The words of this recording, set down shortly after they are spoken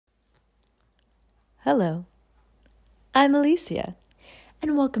Hello, I'm Alicia,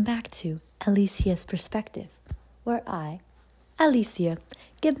 and welcome back to Alicia's Perspective, where I, Alicia,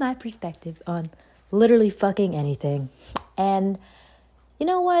 give my perspective on literally fucking anything. And you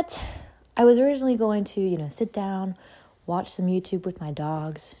know what? I was originally going to, sit down, watch some YouTube with my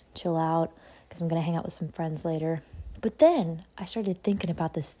dogs, chill out, because I'm going to hang out with some friends later. But then I started thinking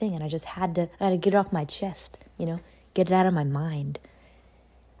about this thing, and I had to get it off my chest, get it out of my mind.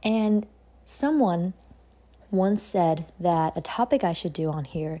 And someone once said that a topic I should do on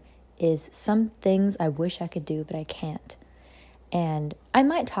here is some things I wish I could do, but I can't. And I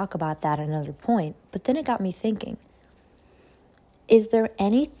might talk about that at another point, but then it got me thinking, is there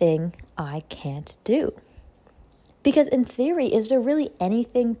anything I can't do? Because in theory, is there really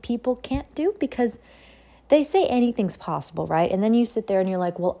anything people can't do? Because they say anything's possible, right? And then you sit there and you're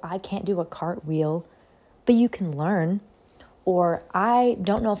like, well, I can't do a cartwheel, but you can learn. Or I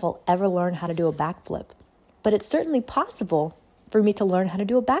don't know if I'll ever learn how to do a backflip, but it's certainly possible for me to learn how to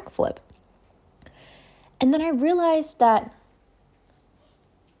do a backflip. And then I realized that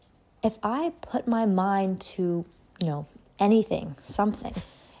if I put my mind to, anything, something,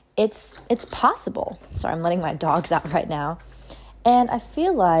 it's possible. Sorry, I'm letting my dogs out right now. And I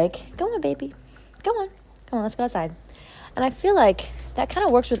feel like, go on, baby. Come on, let's go outside. And I feel like that kind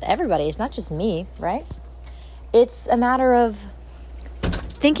of works with everybody. It's not just me, right? It's a matter of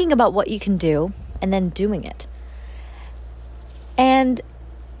thinking about what you can do and then doing it. And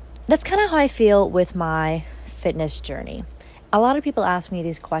that's kind of how I feel with my fitness journey. A lot of people ask me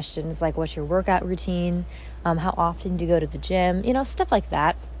these questions like, what's your workout routine? How often do you go to the gym? Stuff like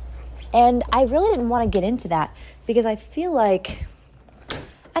that. And I really didn't want to get into that because I feel like,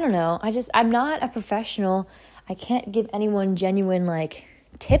 I don't know, I'm not a professional. I can't give anyone genuine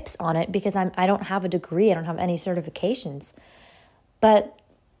tips on it because I don't have a degree. I don't have any certifications. But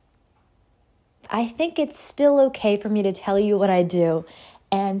I think it's still okay for me to tell you what I do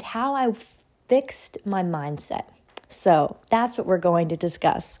and how I fixed my mindset. So that's what we're going to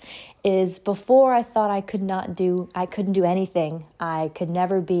discuss. Is before I thought I couldn't do anything. I could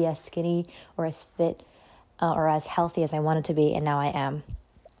never be as skinny or as fit or as healthy as I wanted to be, and now I am.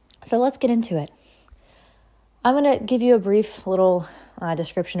 So let's get into it. I'm going to give you a brief little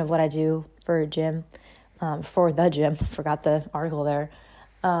description of what I do for the gym. Forgot the article there.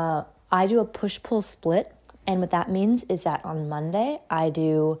 I do a push-pull split, and what that means is that on Monday, I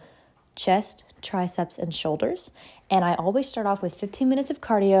do chest, triceps, and shoulders, and I always start off with 15 minutes of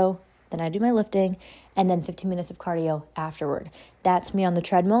cardio, then I do my lifting, and then 15 minutes of cardio afterward. That's me on the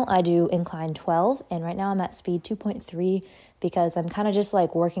treadmill. I do incline 12, and right now I'm at speed 2.3 because I'm kind of just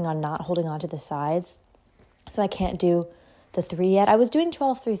working on not holding on to the sides, so I can't do the 3 yet. I was doing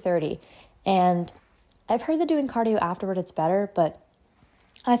 12, 3:30, and I've heard that doing cardio afterward it's better, but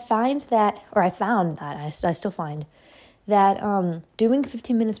I found that I still find that doing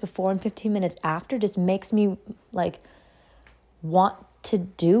 15 minutes before and 15 minutes after just makes me want to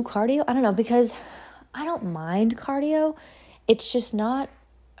do cardio. I don't know, because I don't mind cardio. It's just not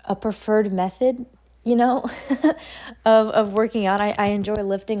a preferred method, of working out. I enjoy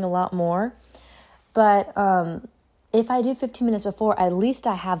lifting a lot more. But if I do 15 minutes before, at least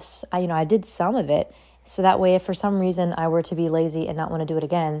I did some of it. So that way, if for some reason I were to be lazy and not want to do it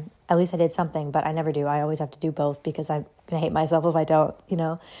again, at least I did something, but I never do. I always have to do both because I'm going to hate myself if I don't,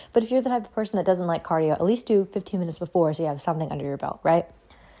 But if you're the type of person that doesn't like cardio, at least do 15 minutes before so you have something under your belt, right?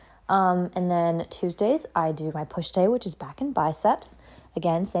 And then Tuesdays, I do my push day, which is back and biceps.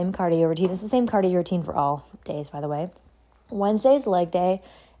 Again, same cardio routine. It's the same cardio routine for all days, by the way. Wednesday's leg day,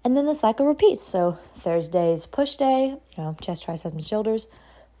 and then the cycle repeats. So Thursday's push day, chest, triceps, and shoulders.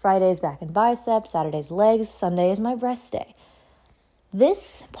 Friday's back and biceps, Saturday's legs, Sunday is my rest day.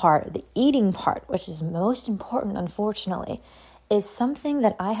 This part, the eating part, which is most important, unfortunately, is something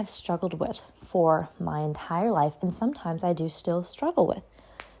that I have struggled with for my entire life, and sometimes I do still struggle with.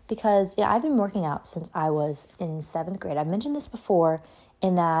 Because I've been working out since I was in 7th grade. I've mentioned this before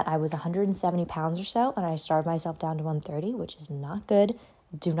in that I was 170 pounds or so, and I starved myself down to 130, which is not good.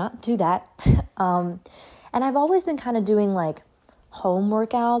 Do not do that. And I've always been kind of doing home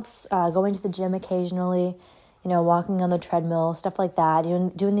workouts, going to the gym occasionally, walking on the treadmill, stuff like that,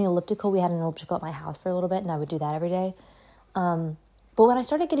 doing the elliptical. We had an elliptical at my house for a little bit, and I would do that every day. But when I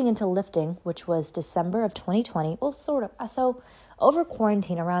started getting into lifting, which was December of 2020, well, sort of, so over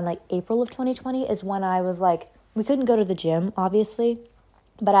quarantine, around April of 2020 is when I was we couldn't go to the gym, obviously,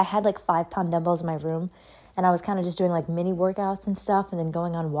 but I had 5-pound dumbbells in my room, and I was kind of just doing mini workouts and stuff, and then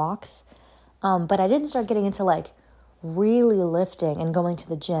going on walks. But I didn't start getting into really lifting and going to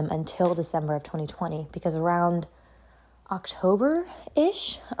the gym until December of 2020, because around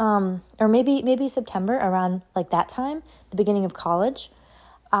October-ish, or maybe September, around like that time, the beginning of college,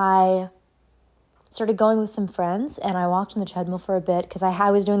 I started going with some friends, and I walked on the treadmill for a bit because I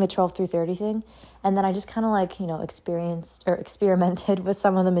was doing the 12 through 30 thing, and then I just kind of like, experimented with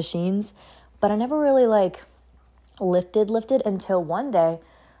some of the machines, but I never really like lifted until one day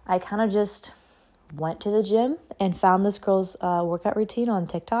I kind of just went to the gym and found this girl's workout routine on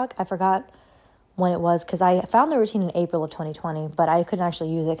TikTok. I forgot when it was because I found the routine in April of 2020, but I couldn't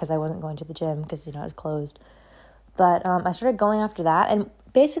actually use it because I wasn't going to the gym because, it was closed. But I started going after that, and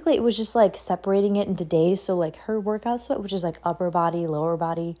basically it was just like separating it into days. So like her workout split, which is like upper body, lower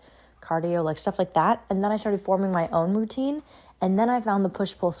body, cardio, like stuff like that. And then I started forming my own routine, and then I found the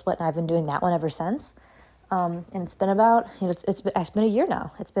push-pull split, and I've been doing that one ever since. And it's been about, it's been a year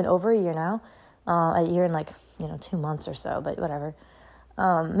now. It's been over a year now. A year and 2 months or so, but whatever.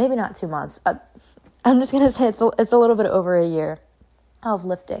 Maybe not 2 months, but I'm just going to say it's a little bit over a year of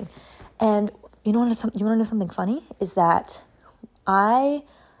lifting. And you want to know something funny? Is that I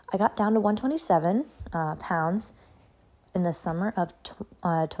got down to 127 pounds in the summer of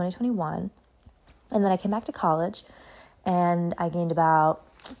 2021. And then I came back to college, and I gained about,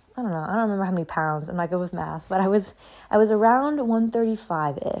 I don't remember how many pounds. I'm not good with math, but I was around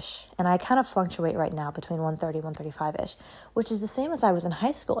 135-ish, and I kind of fluctuate right now between 130 and 135-ish, which is the same as I was in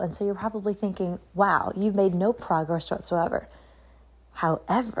high school. And so you're probably thinking, wow, you've made no progress whatsoever.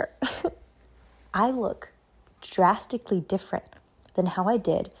 However, I look drastically different than how I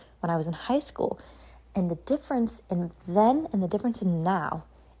did when I was in high school. And the difference in then and the difference in now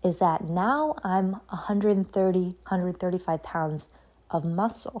is that now I'm 135 pounds of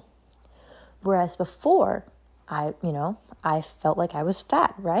muscle. Whereas before, I felt like I was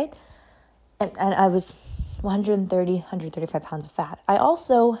fat, right? And I was 135 pounds of fat. I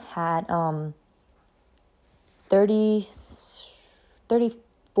also had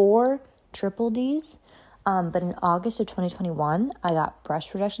 34 triple Ds. But in August of 2021, I got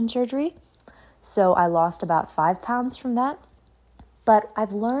breast reduction surgery. So I lost about 5 pounds from that. But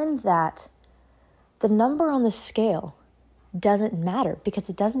I've learned that the number on the scale doesn't matter because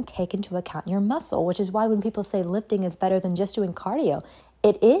it doesn't take into account your muscle, which is why when people say lifting is better than just doing cardio,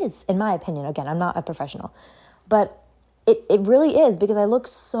 it is, in my opinion. Again, I'm not a professional, but it really is, because I look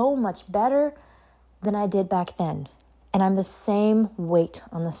so much better than I did back then. And I'm the same weight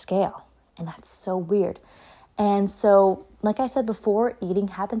on the scale. And that's so weird. And so, like I said before, eating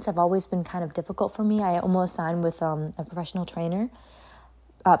habits have always been kind of difficult for me. I almost signed with a personal trainer.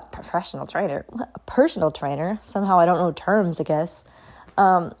 Somehow I don't know terms, I guess.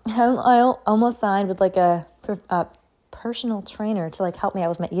 I almost signed with like a personal trainer to like help me out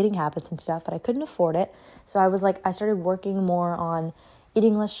with my eating habits and stuff, but I couldn't afford it. So I started working more on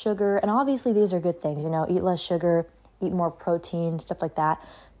eating less sugar. And obviously these are good things, eat less sugar, eat more protein, stuff like that.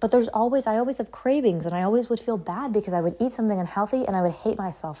 But I always have cravings, and I always would feel bad because I would eat something unhealthy and I would hate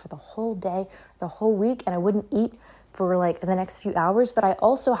myself for the whole day, the whole week, and I wouldn't eat for like the next few hours. But I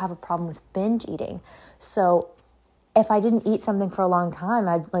also have a problem with binge eating. So if I didn't eat something for a long time,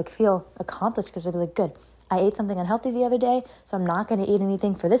 I'd like feel accomplished because I'd be like, good, I ate something unhealthy the other day, so I'm not going to eat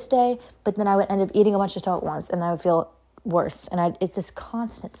anything for this day. But then I would end up eating a bunch of stuff at once, and I would feel worse. And it's this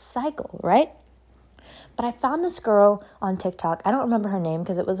constant cycle, right? But I found this girl on TikTok. I don't remember her name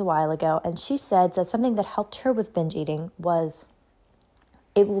because it was a while ago. And she said that something that helped her with binge eating was,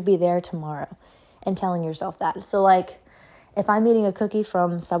 it will be there tomorrow, and telling yourself that. So like if I'm eating a cookie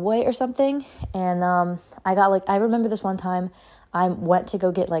from Subway or something, and I remember this one time I went to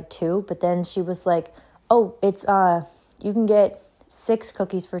go get like 2, but then she was like, oh, it's, you can get 6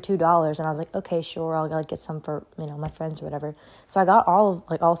 cookies for $2. And I was like, okay, sure. I'll get some for, my friends or whatever. So I got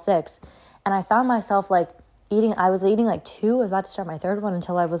all 6. And I found myself I was eating like 2. I was about to start my 3rd one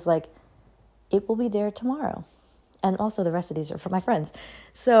until I was like, it will be there tomorrow. And also the rest of these are for my friends.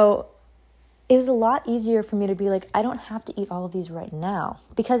 So it was a lot easier for me to be like, I don't have to eat all of these right now,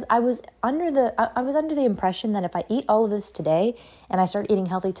 because I was under the impression that if I eat all of this today and I start eating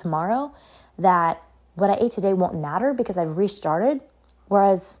healthy tomorrow, that what I ate today won't matter because I've restarted,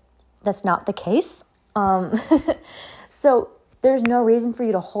 whereas that's not the case. So there's no reason for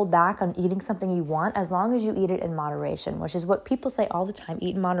you to hold back on eating something you want as long as you eat it in moderation, which is what people say all the time,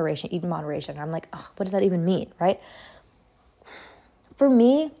 eat in moderation, eat in moderation. And I'm like, oh, what does that even mean, right? For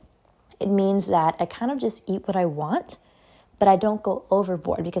me, it means that I kind of just eat what I want, but I don't go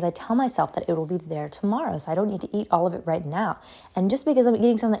overboard because I tell myself that it will be there tomorrow. So I don't need to eat all of it right now. And just because I'm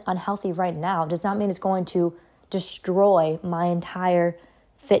eating something unhealthy right now does not mean it's going to destroy my entire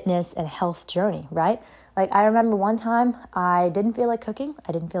fitness and health journey, right? Like, I remember one time I didn't feel like cooking.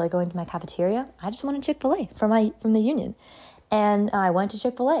 I didn't feel like going to my cafeteria. I just wanted Chick-fil-A from the union. And I went to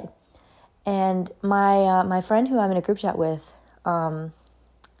Chick-fil-A. And my friend who I'm in a group chat with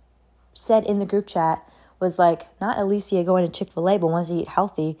said in the group chat, was like, not Alicia going to Chick-fil-A, but wants to eat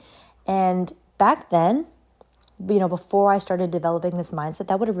healthy. And back then, before I started developing this mindset,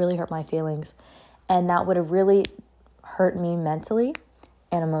 that would have really hurt my feelings. And that would have really hurt me mentally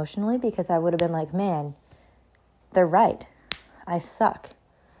and emotionally, because I would have been like, man, they're right. I suck.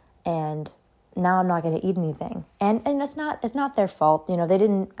 And now I'm not going to eat anything. And it's not their fault.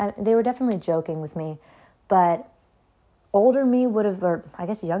 They were definitely joking with me, but older me would have, or I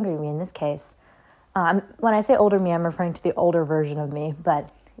guess younger me in this case. When I say older me, I'm referring to the older version of me, but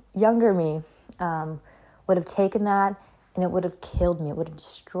younger me would have taken that and it would have killed me. It would have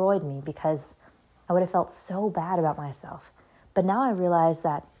destroyed me, because I would have felt so bad about myself. But now I realize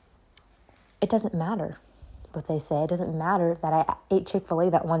that it doesn't matter what they say. It doesn't matter that I ate Chick-fil-A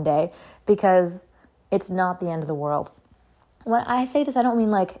that one day, because it's not the end of the world. When I say this, I don't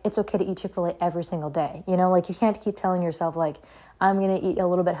mean like it's okay to eat Chick-fil-A every single day. Like, you can't keep telling yourself like, I'm going to eat a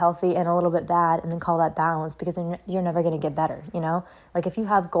little bit healthy and a little bit bad and then call that balance, because then you're never going to get better, Like, if you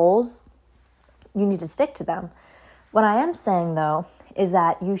have goals, you need to stick to them. What I am saying, though, is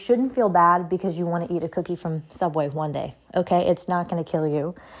that you shouldn't feel bad because you want to eat a cookie from Subway one day, okay? It's not going to kill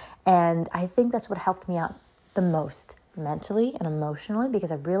you. And I think that's what helped me out the most mentally and emotionally,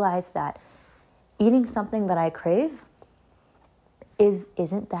 because I realized that eating something that I crave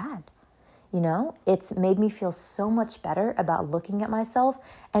isn't bad. It's made me feel so much better about looking at myself.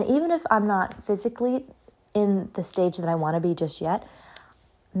 And even if I'm not physically in the stage that I want to be just yet,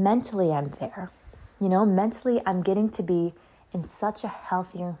 mentally I'm there. Mentally I'm getting to be in such a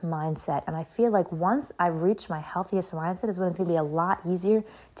healthier mindset. And I feel like once I've reached my healthiest mindset is when it's going to be a lot easier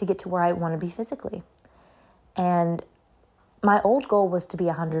to get to where I want to be physically. And my old goal was to be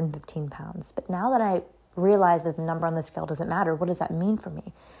 115 pounds. But now that I realize that the number on the scale doesn't matter, what does that mean for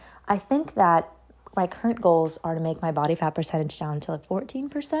me? I think that my current goals are to make my body fat percentage down to like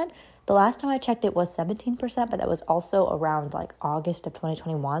 14%. The last time I checked, it was 17%, but that was also around like August of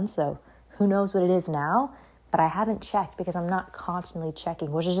 2021. So who knows what it is now, but I haven't checked because I'm not constantly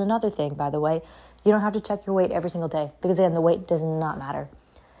checking, which is another thing, by the way. You don't have to check your weight every single day, because again, the weight does not matter.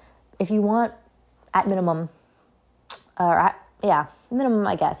 If you want, at minimum, minimum,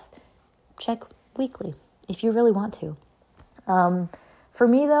 I guess, check weekly if you really want to. For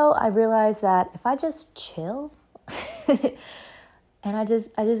me, though, I realized that if I just chill and I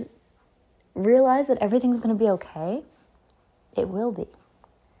just realize that everything's going to be okay, it will be.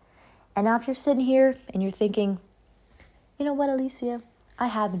 And now if you're sitting here and you're thinking, you know what, Alicia, I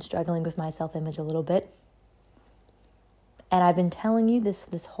have been struggling with my self-image a little bit. And I've been telling you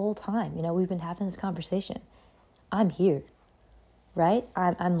this whole time. We've been having this conversation. I'm here, right?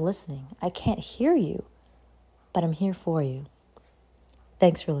 I'm listening. I can't hear you, but I'm here for you.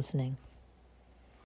 Thanks for listening.